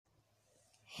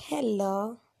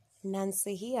Hello,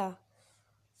 Nancy here.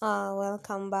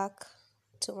 Welcome back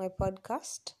to my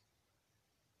podcast.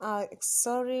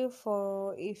 Sorry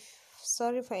for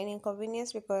any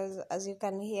inconvenience because as you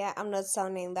can hear, I'm not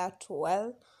sounding that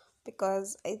well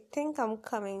because I think I'm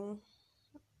coming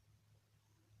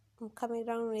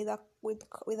down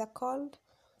with a cold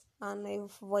and my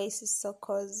voice is so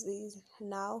cozy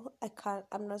now.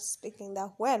 I'm not speaking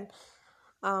that well.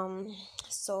 Um,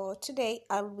 so today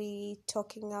I'll be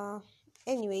talking.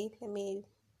 Anyway, let me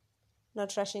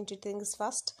not rush into things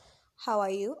fast. How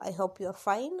are you? I hope you're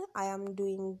fine. I am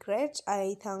doing great.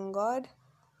 I thank God.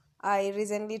 I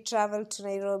recently traveled to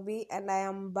Nairobi and I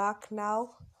am back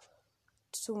now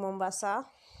to Mombasa.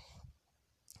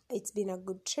 It's been a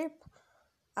good trip.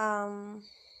 Um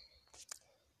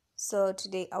so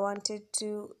today I'll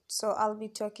be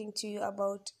talking to you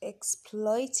about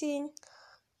exploiting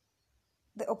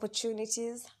the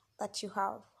opportunities that you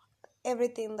have.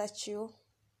 Everything that you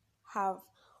have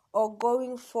or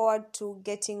going forward to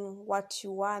getting what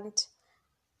you want.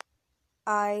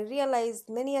 I realized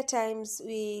many a times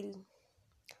we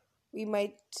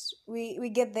might we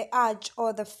get the urge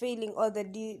or the feeling or the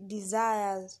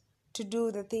desires to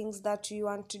do the things that we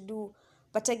want to do,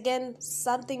 but again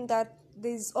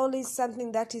there's always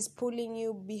something that is pulling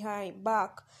you behind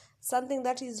back, something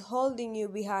that is holding you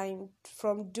behind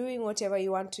from doing whatever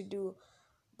you want to do.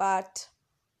 But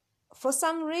for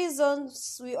some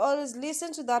reasons we always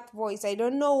listen to that voice. I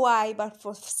don't know why, but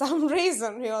for some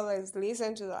reason we always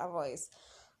listen to that voice,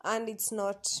 and it's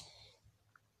not.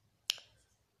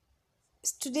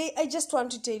 Today I just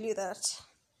want to tell you that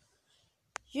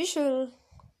you should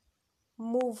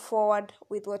move forward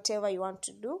with whatever you want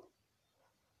to do.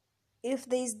 If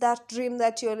there is that dream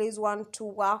that you always want to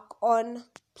work on,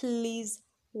 please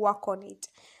work on it.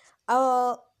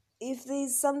 uh if there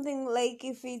is something, like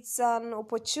if it's an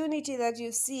opportunity that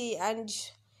you see and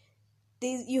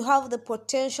you have the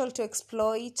potential to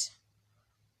exploit,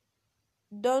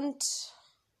 don't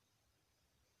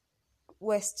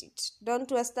waste it.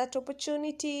 Don't waste that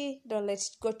opportunity. Don't let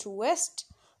it go to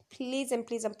waste. Please and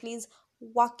please and please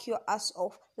work your ass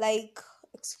off.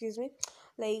 Excuse me,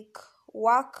 like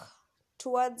work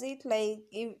towards it. Like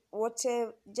if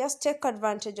whatever, just take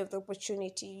advantage of the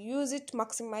opportunity. Use it,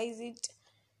 maximize it.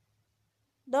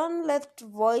 Don't let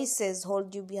voices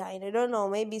hold you behind. I don't know,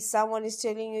 maybe someone is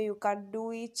telling you can't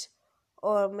do it,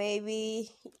 or maybe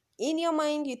in your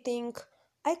mind you think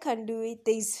I can do it.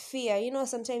 There's fear.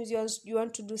 Sometimes you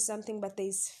want to do something, but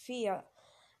there's fear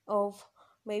of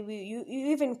maybe you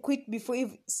even quit before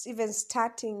even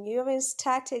starting. You haven't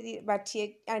started it, but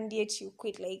yet you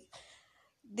quit. Like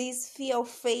this fear of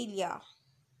failure.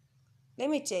 Let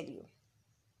me tell you,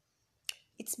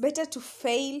 it's better to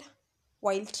fail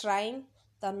while trying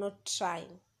than not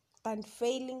trying, than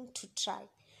failing to try.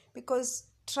 Because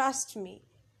trust me,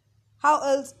 how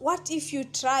else, what if you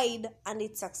tried and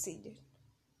it succeeded?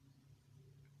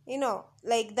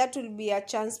 Like that will be a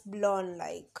chance blown.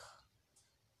 Like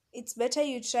it's better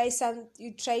you try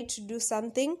to do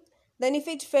something, then if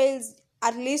it fails,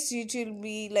 at least it will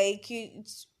be like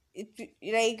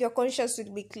like your conscience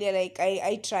will be clear. Like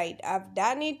I tried, I've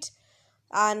done it,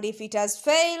 and if it has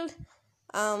failed,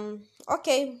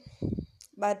 okay,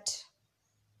 but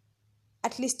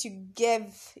at least you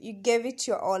gave it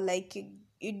your all. Like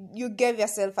you gave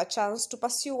yourself a chance to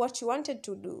pursue what you wanted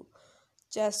to do.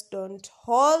 Just don't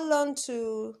hold on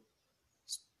to,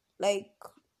 like,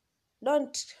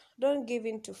 don't give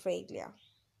in to failure.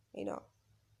 you know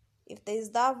if there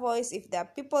is that voice, if there are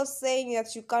people saying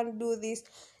that you can't do this,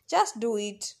 just do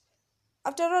it.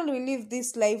 After all, we live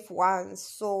this life once.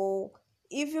 So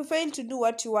if you fail to do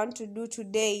what you want to do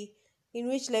today, in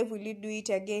which life will you do it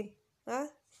again? Huh?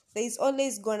 There is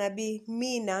always gonna be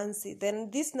me, Nancy. Then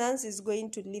this Nancy is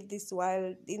going to live this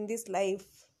world in this life.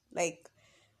 Like,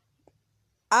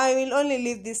 I will only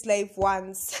live this life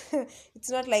once. It's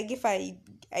not like if I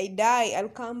die, I'll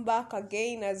come back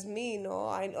again as me. No,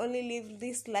 I'll only live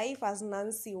this life as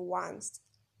Nancy once.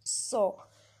 So,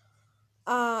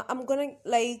 I'm gonna,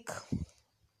 like,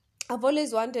 I've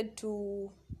always wanted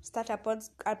to start a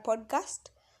podcast,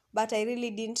 but I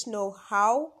really didn't know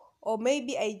how. Or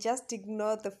maybe I just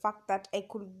ignored the fact that I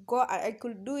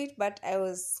could do it, but I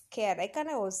was scared. I kind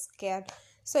of was scared.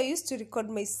 So I used to record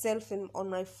myself on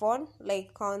my phone,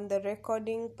 like on the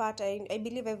recording part. I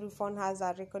believe every phone has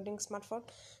a recording smartphone.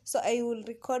 So I will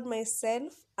record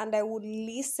myself and I would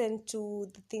listen to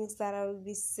the things that I will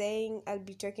be saying. I'll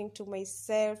be talking to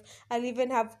myself. I'll even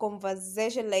have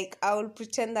conversation. Like I will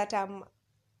pretend that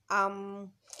I'm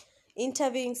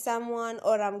interviewing someone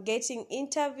or I'm getting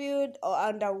interviewed, or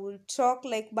and I will talk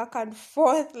like back and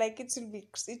forth. Like it will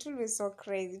be so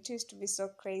crazy. It used to be so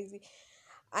crazy.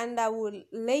 And I will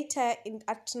later in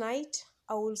at night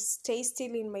I will stay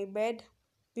still in my bed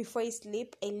before I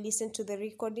sleep. I listen to the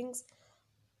recordings,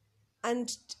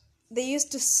 and they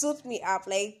used to suit me up.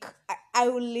 Like I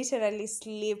will literally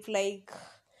sleep, like,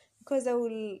 because I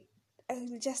will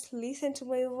just listen to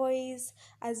my voice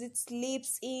as it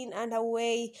sleeps in and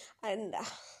away, and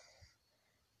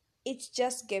it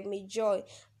just gave me joy.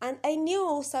 And I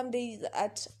knew someday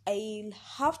that I'll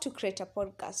have to create a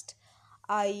podcast.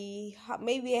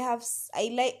 Maybe I have I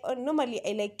like normally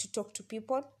I like to talk to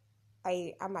people.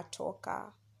 I am a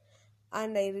talker,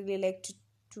 and I really like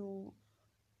to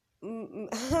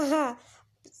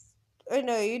you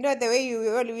know the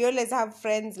way we always have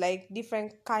friends, like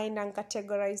different kind and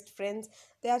categorized friends.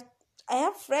 I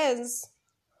have friends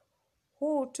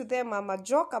who, to them, I'm a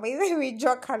joker. By the way, we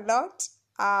joke a lot.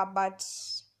 But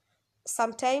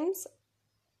sometimes,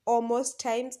 or most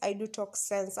times, I do talk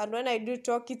sense. And when I do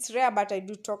talk, it's rare, but I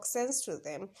do talk sense to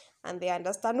them, and they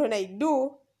understand when I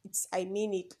do. I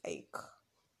mean it. Like,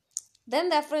 then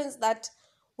there are friends that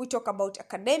we talk about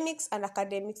academics and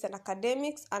academics and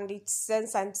academics, and it's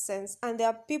sense and sense. And there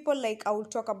are people like I will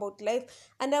talk about life,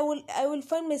 and I will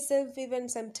find myself even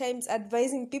sometimes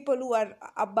advising people who are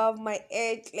above my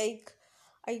age. Like,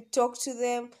 I talk to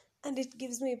them, and it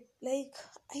gives me, like,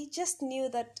 I just knew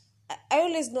that I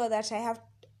always know that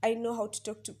I know how to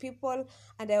talk to people,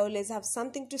 and I always have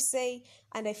something to say.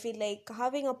 And I feel like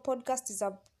having a podcast is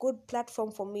a good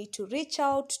platform for me to reach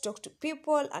out, to talk to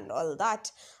people, and all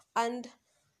that. And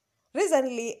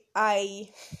recently, I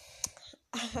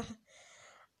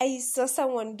saw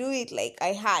someone do it. Like,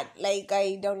 I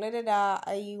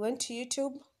went to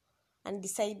YouTube and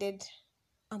decided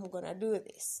I'm gonna do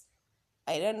this.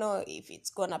 I don't know if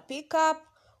it's gonna pick up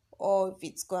or if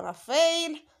it's gonna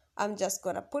fail. I'm just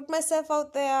gonna put myself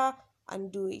out there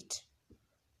and do it.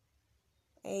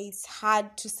 It's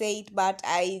hard to say it, but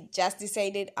I just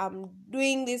decided I'm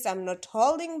doing this. I'm not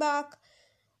holding back.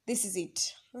 This is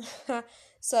it.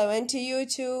 So I went to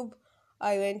YouTube.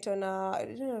 I went on I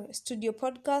don't know, studio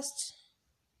podcast,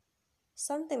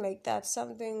 something like that,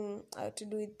 something to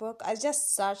do with book. I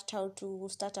just searched how to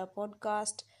start a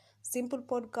podcast, simple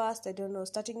podcast. I don't know,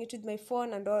 starting it with my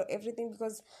phone and all everything,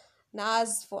 because now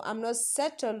as for I'm not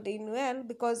settled in well,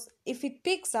 because if it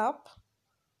picks up,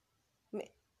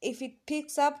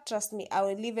 trust me, I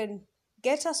will even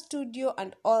get a studio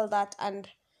and all that. And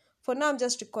for now, I'm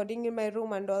just recording in my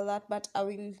room and all that. But I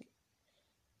will,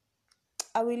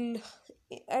 I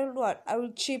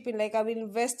will chip in, like I will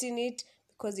invest in it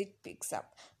because it picks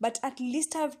up. But at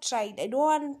least I've tried. I don't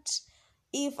want,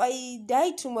 if I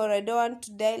die tomorrow, I don't want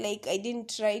to die like I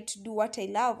didn't try to do what I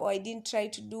love, or I didn't try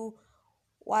to do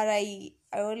what I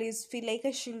always feel like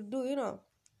I should do.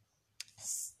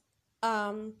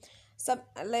 um some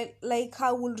like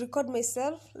I will record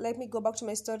myself. Let me go back to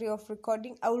my story of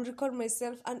recording. I will record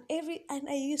myself, and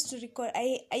I used to record.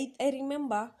 I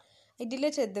remember I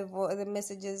deleted the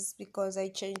messages because I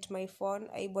changed my phone.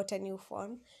 I bought a new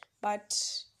phone, but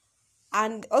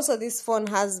and also this phone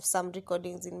has some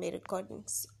recordings in my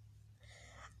recordings.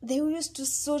 They used to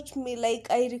suit me. Like,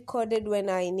 I recorded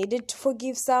when I needed to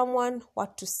forgive someone,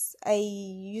 I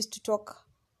used to talk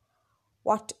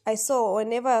what I saw.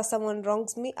 Whenever someone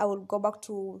wrongs me, I would go back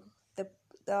to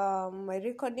my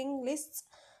recording lists,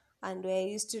 and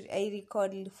where I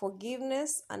record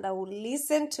forgiveness, and I would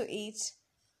listen to it,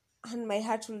 and my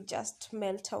heart will just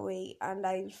melt away, and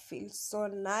I'll feel so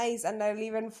nice, and I'll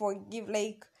even forgive.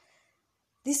 Like,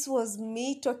 this was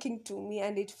me talking to me,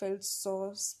 and it felt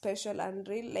so special and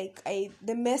real. Like, I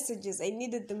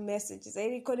needed the messages. I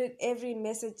recorded every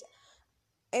message,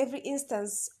 every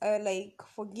instance, like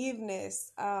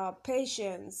forgiveness,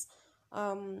 patience,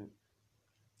 um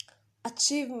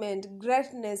achievement,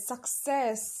 greatness,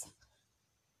 success,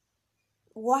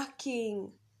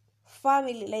 working,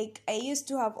 family. Like, I used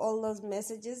to have all those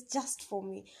messages just for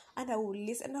me, and I would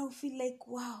listen, and I would feel like,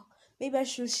 wow, maybe I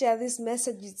should share this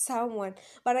message with someone.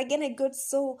 But again, I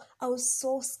was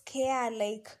so scared.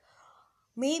 Like,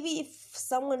 maybe if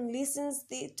someone listens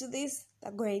to this,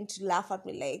 they're going to laugh at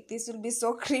me. Like, this will be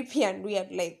so creepy and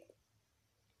weird. Like,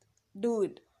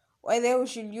 dude, why the hell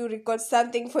should you record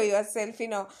something for yourself?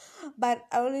 But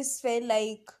I always felt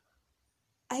like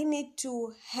I need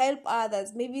to help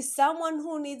others. Maybe someone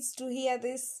who needs to hear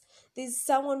this. There's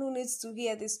someone who needs to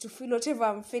hear this to feel whatever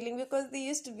I'm feeling, because they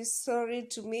used to be sorry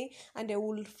to me, and I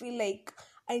will feel like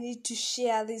I need to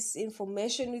share this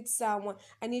information with someone.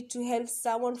 I need to help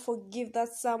someone forgive that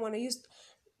someone. I used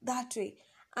that way.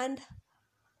 And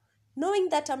knowing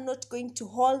that I'm not going to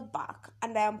hold back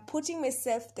and I am putting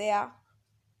myself there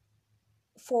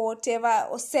for whatever,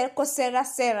 or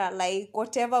Sarah, like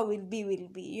whatever will be,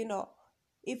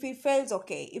 if it fails,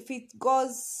 okay. If it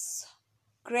goes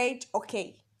great,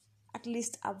 okay. At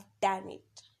least I've done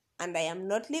it. And I am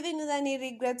not living with any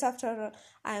regrets after all.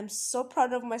 I am so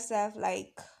proud of myself.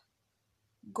 Like,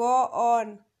 go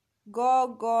on,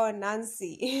 go,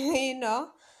 Nancy,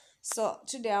 So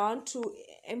today I want to,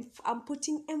 I'm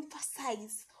putting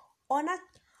emphasis on it.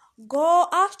 Go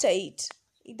after it.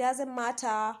 It doesn't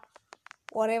matter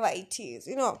whatever it is,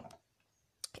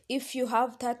 if you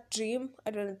have that dream,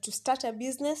 I don't know, to start a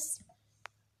business,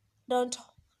 don't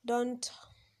don't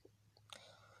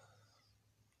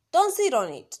don't sit on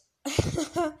it.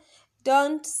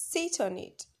 Don't sit on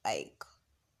it. Like,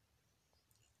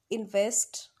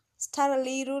 invest, start a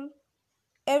little.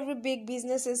 Every big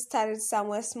business is started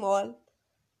somewhere small.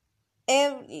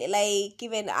 Like,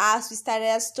 even us, we started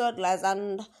as toddlers,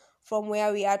 and from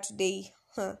where we are today,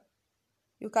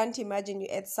 you can't imagine, you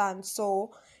at sun.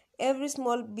 So every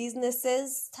small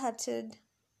businesses started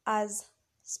as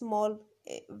small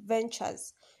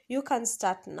ventures. You can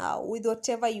start now with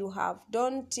whatever you have.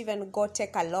 Don't even go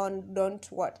take a loan. Don't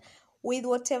what, with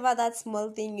whatever that small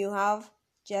thing you have,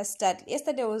 just start.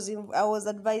 Yesterday I was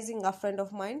advising a friend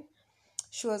of mine.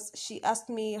 She asked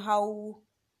me how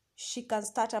she can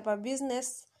start up a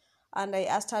business, and I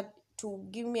asked her to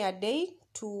give me a day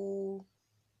to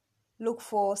look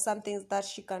for something that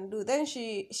she can do. Then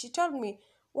she told me,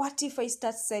 what if I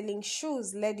start selling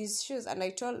shoes, ladies shoes? And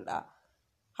I told her,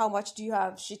 how much do you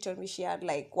have? She told me she had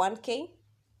like 1K.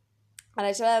 And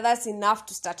I told her that's enough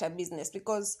to start a business,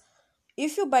 because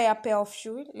if you buy a pair of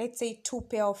shoes, let's say two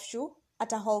pair of shoe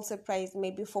at a wholesale price,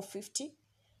 maybe for 50,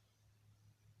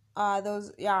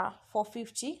 those, yeah, for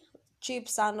 50, cheap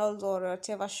sandals or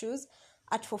whatever shoes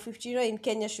at 450. In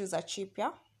Kenya shoes are cheap,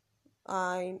 yeah.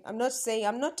 I'm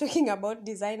not talking about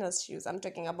designers shoes. I'm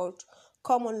talking about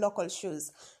common local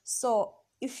shoes. So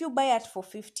if you buy at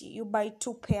 450, you buy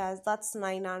two pairs, that's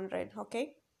 900,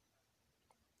 okay.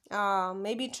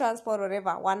 Maybe transport or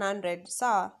whatever 100.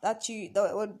 So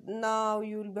now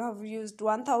you'll have used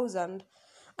 1000.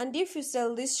 And if you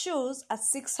sell these shoes at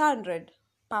 600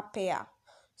 per pair,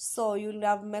 so you'll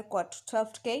have make what,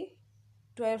 12K,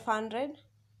 1200,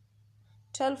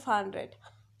 1200,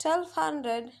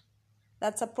 1200.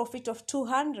 That's a profit of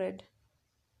 200,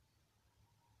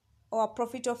 or a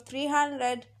profit of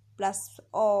 300 plus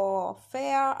or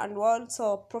fare, and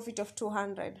also a profit of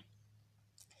 200.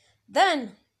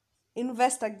 Then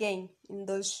invest again in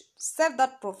those, save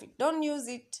that profit. Don't use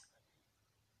it.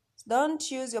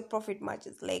 Don't use your profit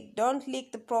margins. Like, don't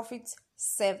leak the profits,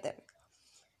 save them.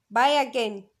 Buy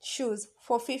again shoes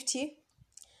for 50,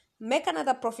 make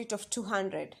another profit of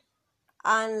 200.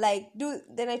 And like,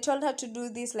 then I told her to do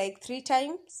this like 3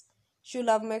 times. She'll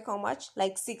have make how much?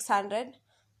 Like 600.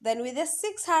 Then with the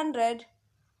 600,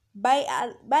 buy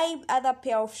other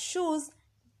pair of shoes.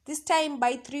 This time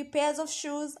buy 3 pairs of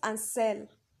shoes and sell.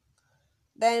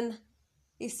 Then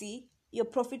you see your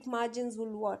profit margins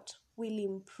will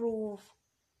improve.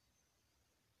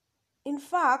 In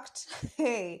fact,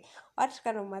 hey, what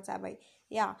kind of matter am I?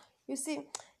 Yeah, you see,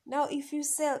 now if you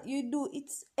sell,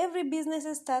 it's every business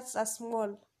starts as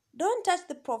small. Don't touch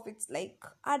the profits. Like,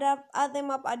 add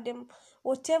them up, add them.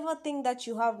 Whatever thing that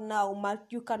you have now,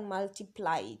 you can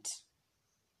multiply it.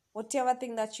 Whatever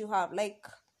thing that you have. Like,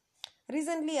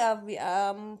 recently I've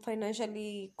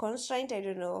financially constrained. I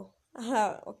don't know.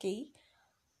 Okay,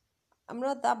 I'm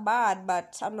not that bad,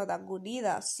 but I'm not that good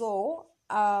either. So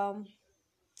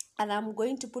and I'm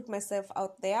going to put myself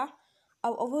out there.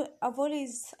 I've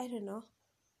always, I don't know,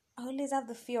 I always have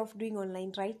the fear of doing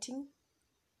online writing.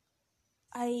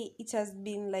 It has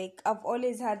been like, I've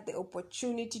always had the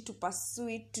opportunity to pursue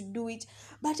it, to do it,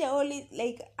 but I always,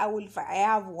 like, I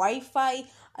have Wi-Fi,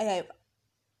 I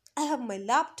have my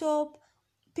laptop.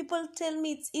 People tell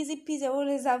me it's easy peasy. I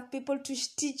always have people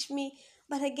to teach me,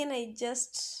 but again, I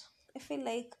feel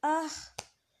like, I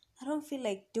don't feel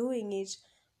like doing it.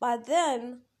 But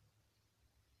then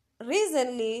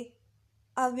recently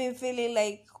I've been feeling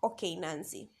like, okay,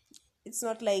 Nancy, it's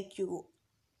not like you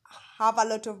have a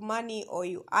lot of money or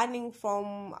you earning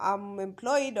from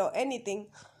employed or anything.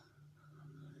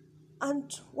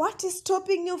 And what is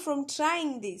stopping you from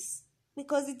trying this?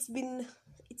 Because it's been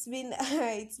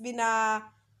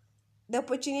the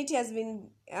opportunity has been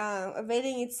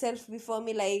availing itself before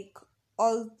me, like,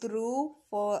 all through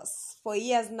for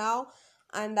years now,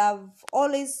 and I've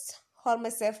always held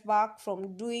myself back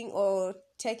from doing or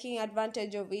taking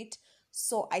advantage of it.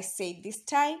 So I say this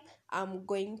time I'm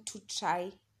going to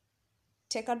try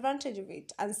take advantage of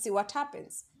it and see what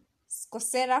happens.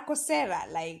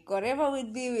 Coursera, like whatever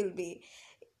will be.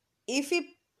 If it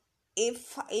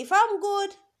if I'm good,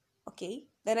 okay.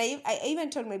 Then I even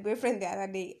told my boyfriend the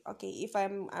other day, okay, if I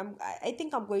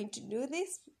think I'm going to do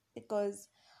this because,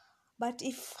 but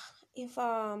if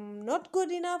I'm not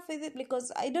good enough with it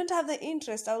because I don't have the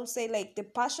interest, I will say like the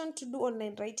passion to do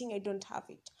online writing, I don't have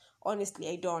it. Honestly,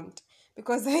 I don't,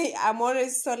 because I'm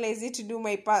always so lazy to do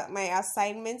my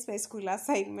assignments, my school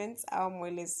assignments. I'm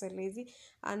always so lazy,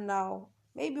 and now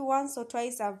maybe once or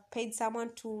twice I've paid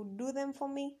someone to do them for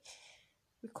me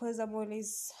because I'm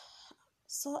always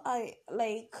so I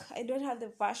don't have the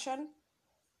passion.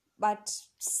 But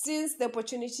since the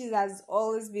opportunities has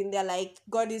always been there, like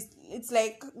it's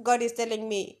like God is telling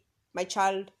me, my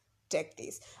child, take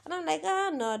this, and I'm like, ah,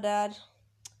 no, dad,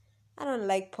 I don't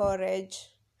like porridge,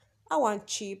 I want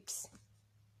chips.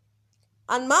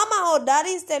 And mama or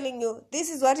daddy is telling you this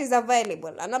is what is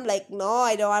available, and I'm like, no,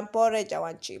 I don't want porridge, I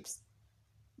want chips.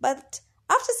 But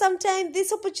after some time,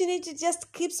 this opportunity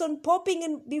just keeps on popping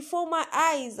in before my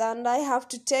eyes, and I have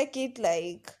to take it.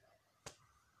 Like,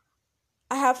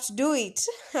 I have to do it.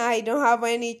 I don't have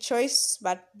any choice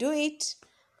but do it,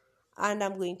 and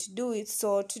I'm going to do it.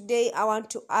 So today, I want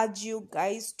to urge you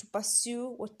guys to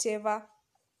pursue whatever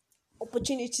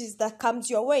opportunities that comes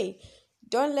your way.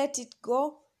 Don't let it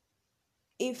go.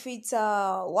 If it's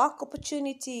a work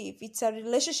opportunity, if it's a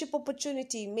relationship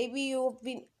opportunity, maybe you've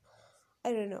been,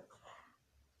 I don't know,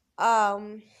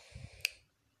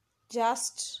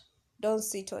 just don't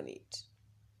sit on it.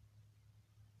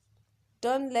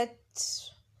 Don't let,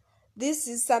 this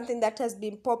is something that has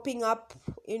been popping up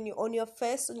on your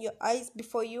face, on your eyes,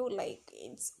 before you, like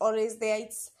it's always there.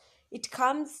 It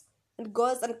comes and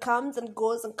goes and comes and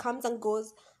goes and comes and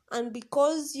goes, and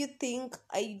because you think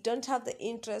I don't have the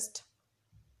interest,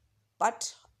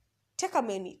 but take a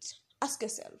minute, ask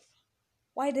yourself,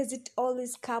 why does it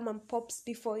always come and pops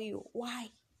before you? Why?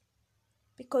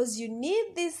 Because you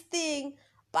need this thing,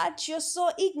 but you're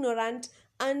so ignorant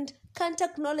and can't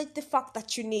acknowledge the fact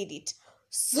that you need it.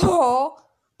 So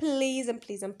please and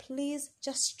please and please,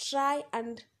 just try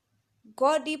and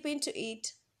go deep into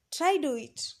it. Try do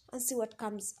it and see what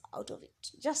comes out of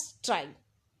it. Just try.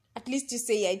 At least you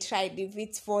say I tried. If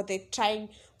it's for the trying,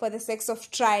 for the sake of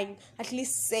trying, at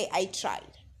least say I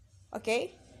tried.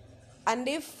 Okay? And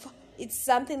if it's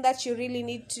something that you really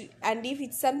need to, and if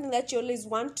it's something that you always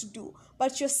want to do,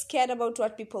 but you're scared about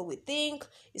what people will think,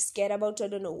 you're scared about I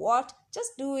don't know what,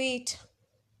 just do it.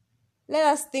 Let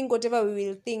us think whatever we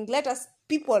will think. Let us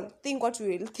people think what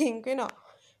we will think,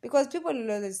 because people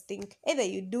will always think either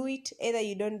you do it, either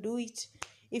you don't do it.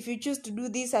 If you choose to do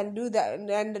this and do that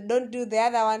and don't do the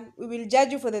other one, we will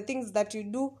judge you for the things that you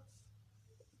do.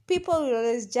 People will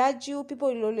always judge you,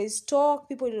 people will always talk,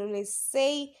 people will always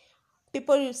say,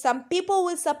 some people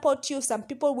will support you, some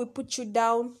people will put you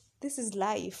down. This is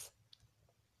life,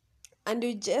 and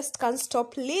you just can't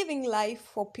stop living life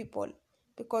for people,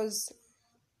 because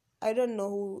I don't know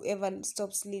who ever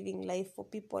stops living life for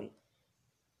people.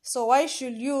 So why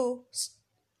should you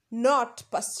not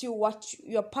pursue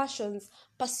your passions,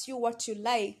 pursue what you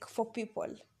like for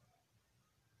people?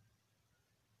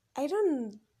 I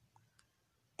don't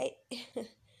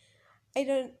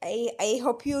I I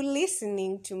hope you're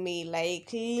listening to me, like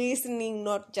listening,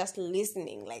 not just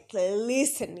listening, like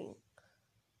listening.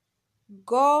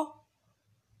 Go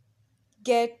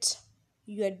get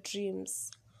your dreams.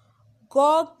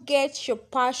 Go get your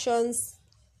passions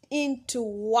into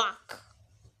work.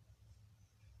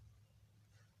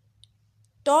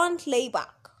 Don't lay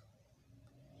back.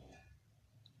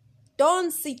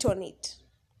 Don't sit on it.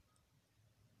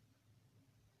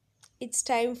 It's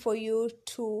time for you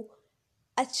to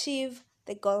achieve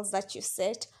the goals that you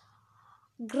set.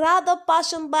 Grab the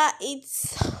passion by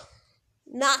its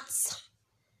nuts.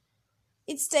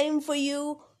 It's time for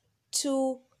you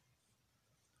to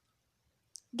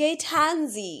get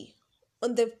handsy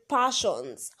on the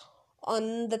passions,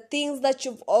 on the things that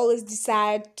you've always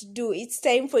decided to do. It's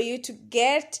time for you to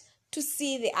get to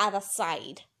see the other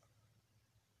side.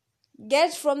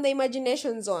 Get from the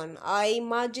imagination zone. I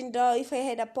imagined if I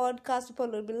had a podcast,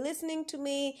 people would be listening to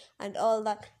me and all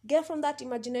that. Get from that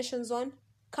imagination zone,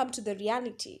 come to the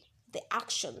reality, the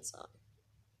action zone.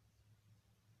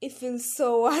 It feels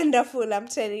so wonderful, I'm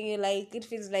telling you. Like, it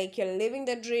feels like you're living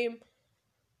the dream.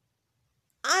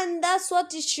 And that's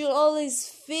what it should always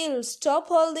feel. Stop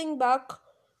holding back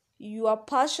your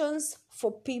passions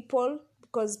for people,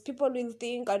 because people will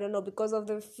think, I don't know, because of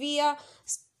the fear.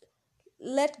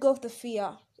 Let go of the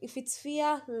fear. If it's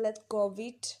fear, let go of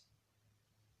it.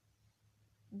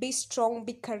 Be strong,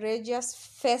 be courageous,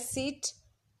 face it,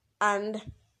 and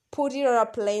put it on a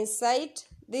plain sight.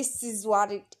 This is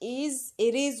what it is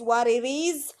what it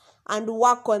is, and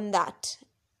work on that.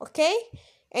 Okay,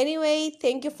 anyway,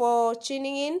 thank you for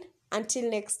tuning in. Until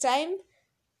next time,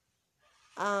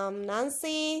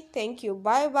 Nancy, thank you,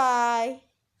 bye bye,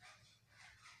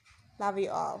 love you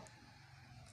all.